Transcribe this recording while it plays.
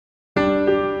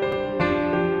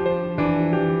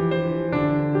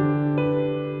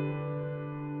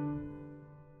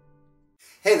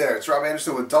Hey there, it's Rob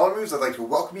Anderson with Dollar Moves. I'd like to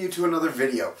welcome you to another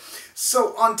video.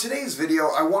 So on today's video,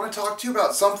 I want to talk to you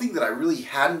about something that I really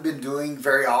hadn't been doing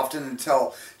very often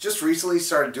until just recently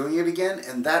started doing it again,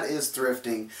 and that is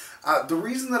thrifting. The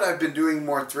reason that I've been doing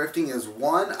more thrifting is,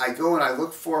 one, I go and I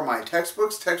look for my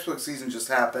textbooks. Textbook season just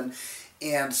happened,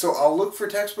 and so I'll look for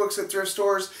textbooks at thrift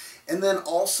stores. And then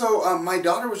also, my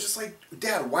daughter was just like,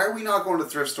 Dad, why are we not going to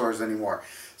thrift stores anymore?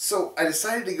 So I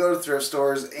decided to go to thrift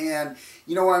stores, and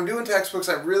you know, when I'm doing textbooks,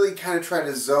 I really kind of try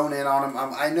to zone in on them.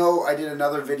 I know I did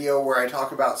another video where I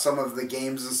talk about some of the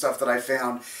games and stuff that I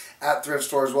found at thrift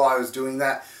stores while I was doing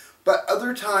that. But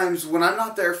other times, when I'm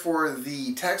not there for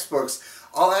the textbooks,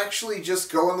 I'll actually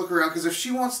just go and look around, because if she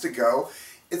wants to go,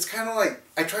 it's kind of like,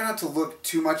 I try not to look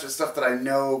too much at stuff that I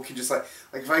know can just like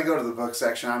if I go to the book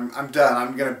section, I'm done.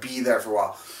 I'm going to be there for a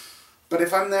while. But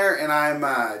if I'm there and I'm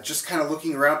just kind of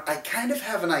looking around, I kind of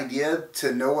have an idea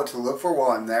to know what to look for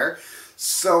while I'm there.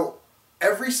 So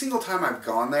every single time I've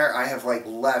gone there, I have like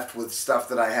left with stuff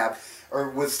that I have, or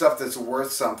with stuff that's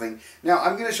worth something. Now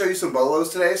I'm going to show you some bolos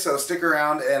today, so stick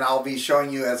around and I'll be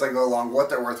showing you as I go along what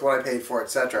they're worth, what I paid for,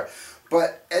 etc.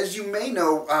 But as you may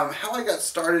know, how I got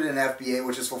started in FBA,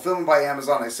 which is Fulfillment by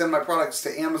Amazon, I send my products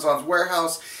to Amazon's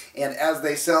warehouse, and as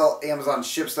they sell, Amazon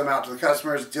ships them out to the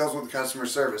customers, deals with the customer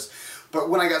service. But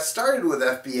when I got started with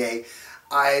FBA,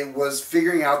 I was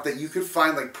figuring out that you could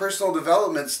find like personal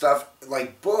development stuff,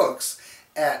 like books,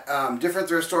 at different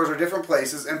thrift stores or different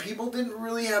places, and people didn't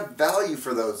really have value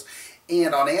for those.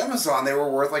 And on Amazon, they were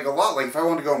worth like a lot. Like if I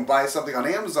wanted to go and buy something on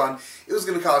Amazon, it was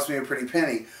going to cost me a pretty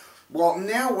penny. Well,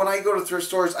 now when I go to thrift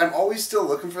stores, I'm always still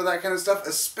looking for that kind of stuff,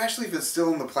 especially if it's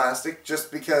still in the plastic,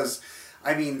 just because,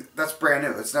 I mean, that's brand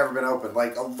new. It's never been opened.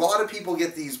 Like, a lot of people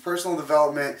get these personal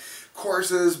development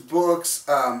courses, books,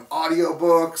 audio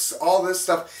books, all this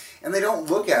stuff, and they don't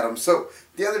look at them. So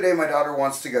the other day, my daughter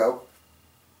wants to go,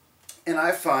 and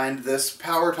I find this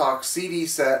Power Talk CD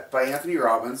set by Anthony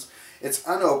Robbins. It's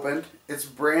unopened. It's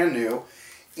brand new,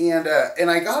 and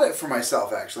I got it for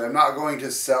myself, actually. I'm not going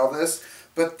to sell this.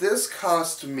 But this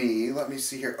cost me, let me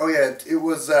see here. Oh yeah, it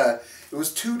was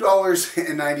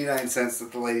 $2.99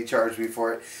 that the lady charged me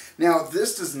for it. Now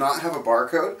this does not have a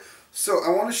barcode, so I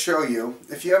want to show you.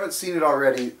 If you haven't seen it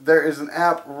already, there is an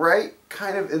app right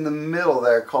kind of in the middle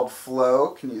there called Flow.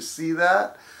 Can you see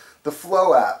that? The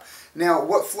Flow app. Now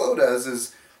what Flow does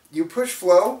is you push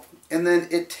Flow, and then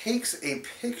it takes a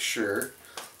picture,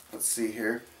 let's see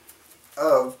here,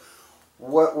 of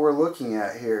what we're looking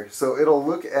at here. So it'll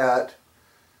look at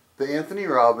the Anthony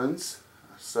Robbins.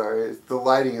 Sorry, the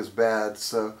lighting is bad,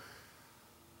 so...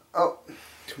 Oh,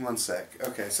 one sec.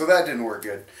 Okay, so that didn't work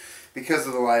good because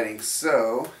of the lighting.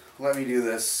 So, let me do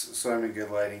this so I'm in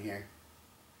good lighting here.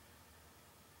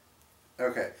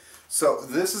 Okay, so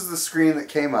this is the screen that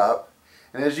came up,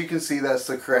 and as you can see, that's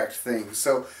the correct thing.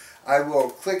 So, I will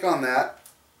click on that,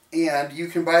 and you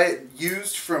can buy it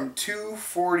used from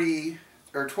 $240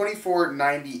 or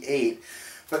 $24.98.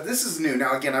 But this is new.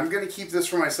 Now again, I'm going to keep this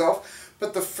for myself,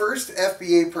 but the first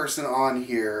FBA person on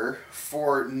here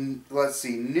for, let's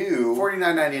see, new,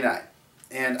 $49.99.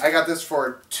 And I got this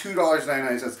for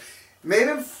 $2.99. It may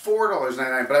have been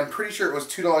 $4.99, but I'm pretty sure it was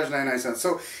 $2.99.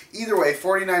 So either way,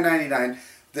 $49.99.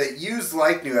 The used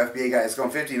like new FBA guy is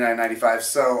going $59.95.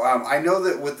 So I know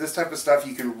that with this type of stuff,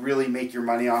 you can really make your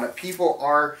money on it. People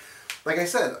are, like I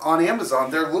said, on Amazon,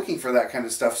 they're looking for that kind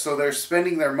of stuff. So they're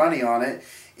spending their money on it.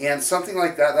 And something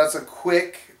like that, that's a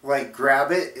quick, like,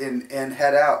 grab it and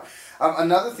head out.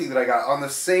 Another thing that I got on the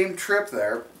same trip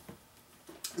there,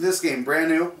 this game,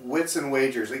 brand new, Wits and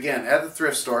Wagers. Again, at the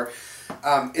thrift store.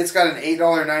 It's got an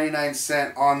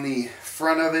 $8.99 on the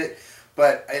front of it,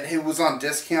 but it was on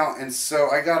discount, and so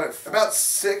I got it about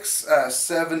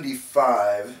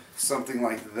 $6.75, something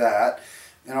like that.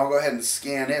 And I'll go ahead and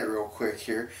scan it real quick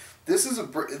here. This is a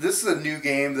new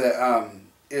game that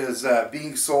is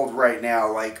being sold right now,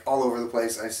 like all over the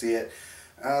place. I see it.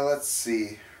 Let's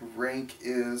see. Rank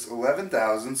is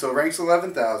 11,000. So rank's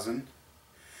 11,000.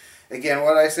 Again,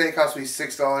 what did I say? It cost me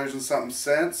 $6 and something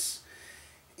cents.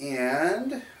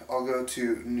 And I'll go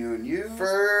to new and used.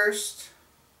 First,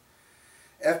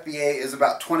 FBA is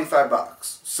about 25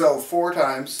 bucks. So 4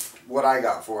 times what I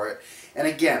got for it. And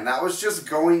again, that was just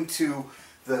going to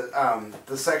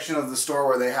the section of the store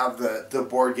where they have the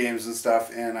board games and stuff,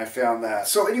 and I found that.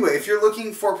 So anyway, if you're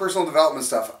looking for personal development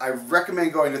stuff, I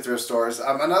recommend going to thrift stores.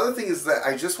 Another thing is that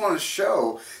I just want to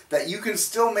show that you can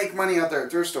still make money out there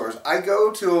at thrift stores. I go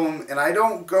to them, and I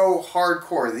don't go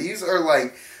hardcore. These are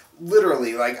like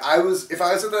literally, like if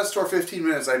I was at that store 15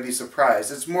 minutes, I'd be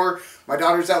surprised. It's more, my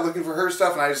daughter's out looking for her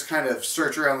stuff, and I just kind of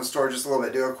search around the store just a little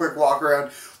bit, do a quick walk around,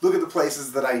 look at the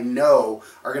places that I know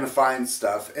are going to find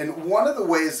stuff. And one of the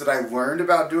ways that I learned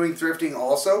about doing thrifting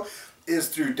also is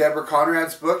through Deborah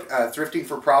Conrad's book, Thrifting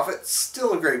for Profit.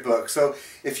 Still a great book. So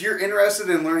if you're interested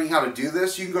in learning how to do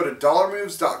this, you can go to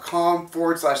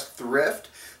dollarmoves.com/thrift.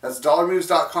 That's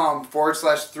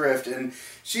dollarmoves.com/thrift, and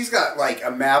she's got like a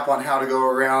map on how to go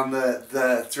around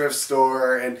the thrift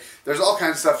store, and there's all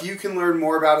kinds of stuff. You can learn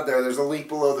more about it there. There's a link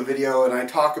below the video, and I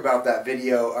talk about that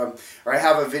video, or I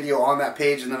have a video on that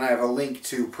page, and then I have a link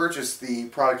to purchase the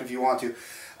product if you want to.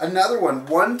 Another one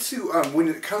to when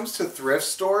it comes to thrift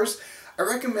stores, I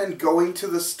recommend going to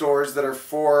the stores that are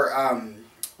for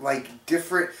like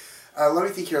different. Let me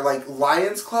think here. Like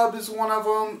Lions Club is one of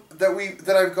them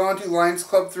that I've gone to. Lions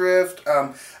Club Thrift.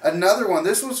 Another one.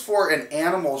 This was for an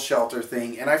animal shelter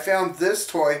thing, and I found this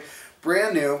toy,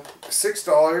 brand new,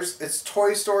 $6. It's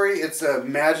Toy Story. It's a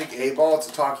magic 8-ball. It's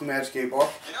a talking magic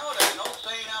 8-ball. You know, there's an old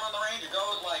saying out on the range that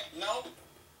goes like, nope.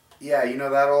 Yeah, you know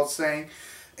that old saying.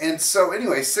 And so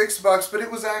anyway, $6, but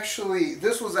this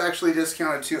was actually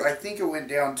discounted too. I think it went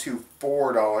down to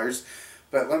 $4.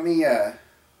 But let me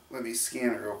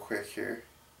scan it real quick here.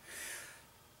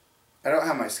 I don't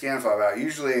have my scan fob out.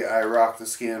 Usually I rock the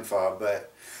scan fob,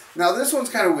 but now this one's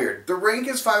kind of weird. The rank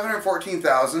is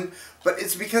 514,000, but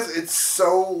it's because it's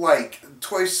so like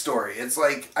Toy Story. It's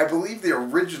like, I believe, the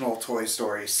original Toy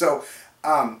Story. So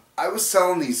I was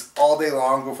selling these all day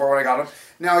long before when I got them.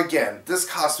 Now again, this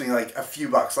cost me like a few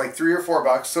bucks, like $3 or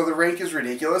 $4, so the rank is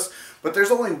ridiculous, but there's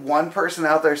only one person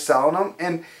out there selling them,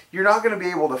 and you're not going to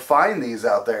be able to find these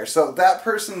out there. So that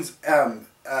person's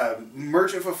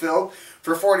merchant fulfilled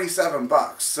for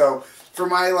 $47. So for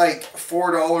my like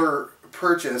 $4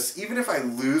 purchase, even if I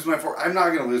lose my I'm not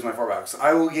going to lose my $4.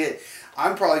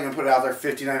 I'm probably going to put it out there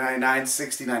 $59.99,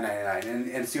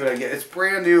 $69.99 and see what I get. It's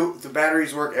brand new, the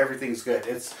batteries work, everything's good.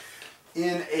 It's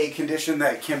in a condition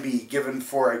that can be given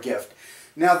for a gift.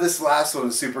 Now this last one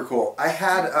is super cool. I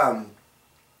had a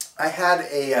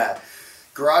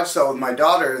garage sale with my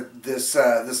daughter this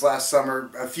last summer,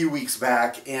 a few weeks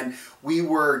back, and we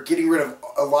were getting rid of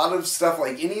a lot of stuff,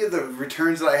 like any of the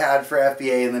returns that I had for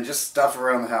FBA, and then just stuff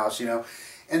around the house, you know.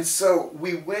 And so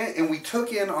we went and we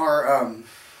took in our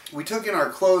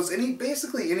clothes,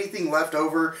 basically anything left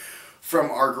over from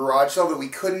our garage sale that we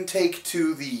couldn't take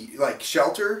to the like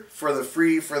shelter for the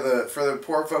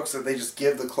poor folks that they just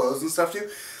give the clothes and stuff to.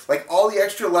 Like all the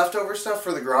extra leftover stuff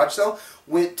for the garage sale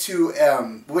went to a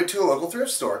local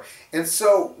thrift store. And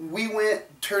so we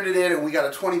turned it in, and we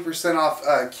got a 20% off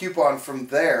coupon from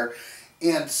there.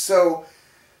 And so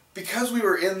because we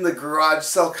were in the garage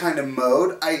sale kind of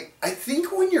mode, I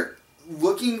think when you're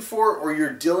looking for or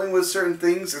you're dealing with certain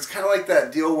things, it's kind of like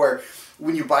that deal where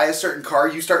when you buy a certain car,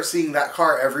 you start seeing that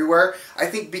car everywhere. I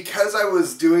think because I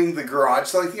was doing the garage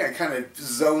sale, I think I kind of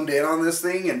zoned in on this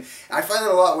thing, and I find that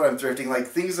a lot when I'm thrifting, like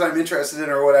things that I'm interested in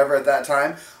or whatever at that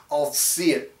time, I'll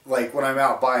see it like when I'm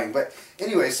out buying. But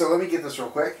anyway, so let me get this real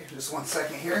quick, just 1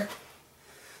 second here.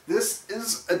 This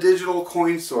is a digital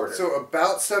coin sorter. So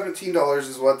about $17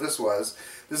 is what this was.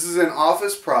 This is in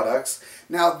office products.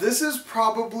 Now this is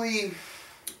probably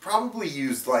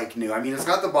used like new. I mean, it's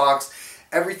got the box.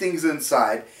 Everything's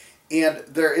inside, and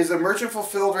there is a merchant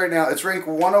fulfilled right now. It's ranked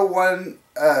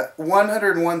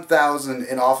 101,000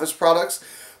 in office products,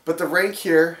 but the rank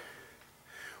here,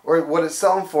 or what it's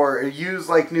selling for, used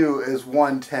like new, is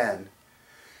 110,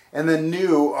 and then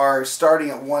new are starting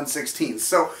at 116.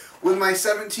 So with my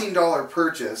 $17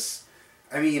 purchase,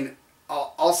 I mean,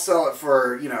 I'll sell it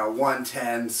for, you know,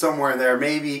 110, somewhere in there,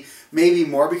 maybe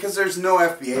more, because there's no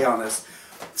FBA on this.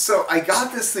 So I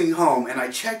got this thing home and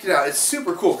I checked it out. It's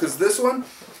super cool because this one,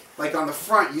 like on the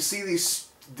front, you see these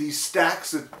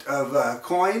stacks of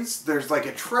coins. There's like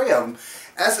a tray of them.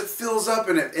 As it fills up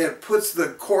and it puts the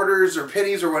quarters or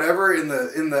pennies or whatever in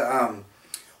the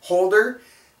holder,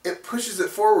 it pushes it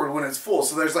forward when it's full.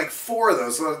 So there's like 4 of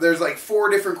those. So there's like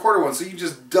 4 different quarter ones. So you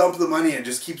just dump the money and it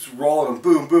just keeps rolling them.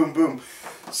 Boom, boom, boom.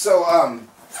 So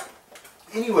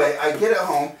anyway, I get it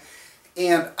home.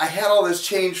 And I had all this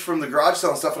change from the garage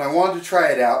sale and stuff, and I wanted to try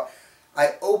it out.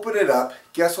 I open it up.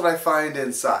 Guess what I find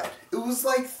inside? It was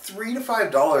like $3 to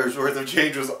 $5 worth of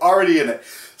change was already in it.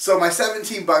 So my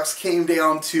 $17 came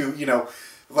down to, you know,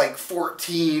 like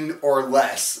 14 or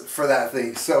less for that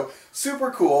thing. So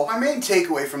super cool. My main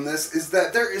takeaway from this is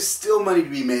that there is still money to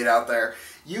be made out there.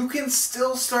 You can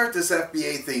still start this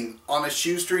FBA thing on a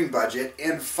shoestring budget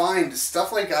and find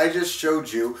stuff like I just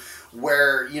showed you,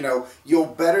 where, you know, you'll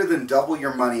better than double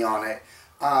your money on it.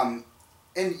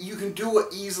 and you can do it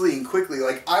easily and quickly.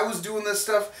 Like, I was doing this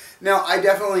stuff. Now, I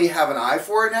definitely have an eye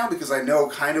for it now because I know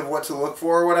kind of what to look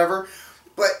for or whatever,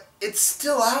 but it's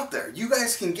still out there. You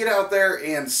guys can get out there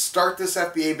and start this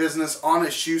FBA business on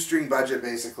a shoestring budget,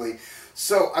 basically.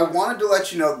 So I wanted to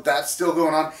let you know that's still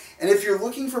going on. And if you're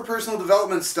looking for personal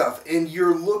development stuff and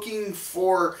you're looking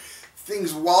for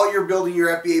things while you're building your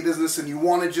FBA business and you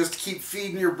want to just keep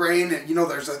feeding your brain, and you know,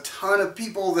 there's a ton of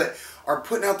people that are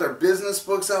putting out their business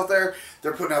books out there.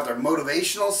 They're putting out their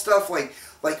motivational stuff, like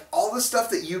all the stuff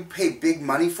that you pay big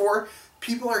money for.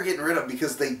 People are getting rid of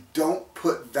because they don't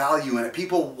put value in it.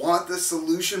 People want the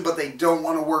solution, but they don't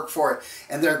want to work for it.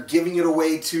 And they're giving it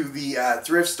away to the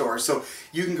thrift store. So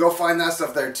you can go find that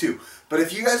stuff there too. But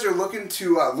if you guys are looking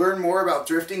to learn more about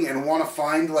thrifting and want to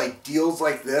find like deals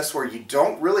like this where you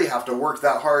don't really have to work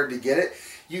that hard to get it,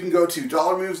 you can go to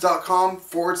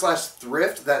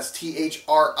dollarmoves.com/thrift. That's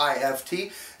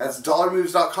THRIFT. That's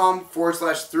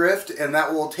dollarmoves.com/thrift. And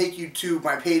that will take you to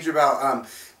my page about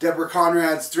Deborah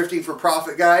Conrad's Thrifting for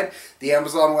Profit Guide, the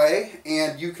Amazon way,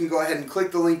 and you can go ahead and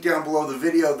click the link down below the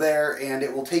video there, and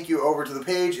it will take you over to the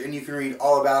page, and you can read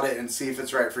all about it and see if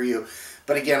it's right for you.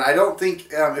 But again, I don't think,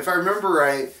 if I remember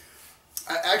right,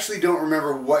 I actually don't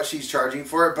remember what she's charging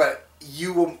for it, but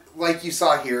you will, like you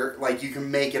saw here, like you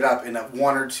can make it up in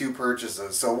 1 or 2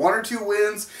 purchases. So 1 or 2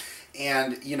 wins,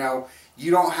 and you know, you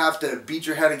don't have to beat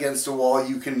your head against a wall.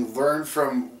 You can learn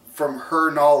from her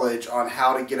knowledge on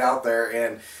how to get out there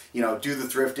and, you know, do the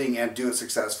thrifting and do it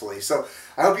successfully. So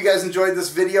I hope you guys enjoyed this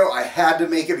video. I had to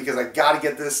make it because I got to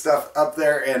get this stuff up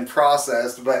there and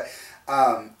processed. But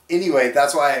anyway,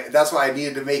 that's why I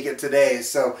needed to make it today.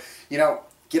 So, you know,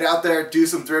 get out there, do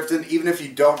some thrifting. Even if you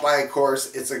don't buy a course,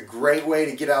 it's a great way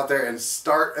to get out there and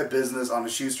start a business on a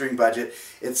shoestring budget.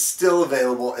 It's still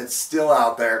available. It's still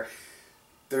out there.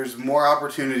 There's more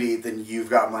opportunity than you've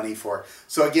got money for.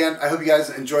 So again, I hope you guys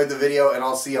enjoyed the video, and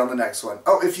I'll see you on the next one.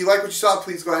 Oh, if you like what you saw,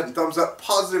 please go ahead and thumbs up,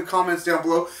 positive comments down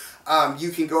below. You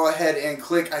can go ahead and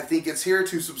click, I think it's here,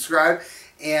 to subscribe.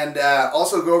 And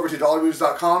also go over to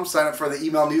dollarmoves.com, sign up for the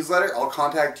email newsletter. I'll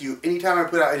contact you anytime I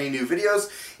put out any new videos.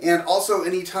 And also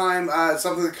anytime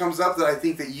something that comes up that I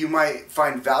think that you might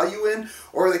find value in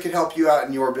or that could help you out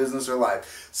in your business or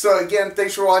life. So again,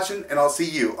 thanks for watching, and I'll see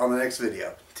you on the next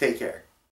video. Take care.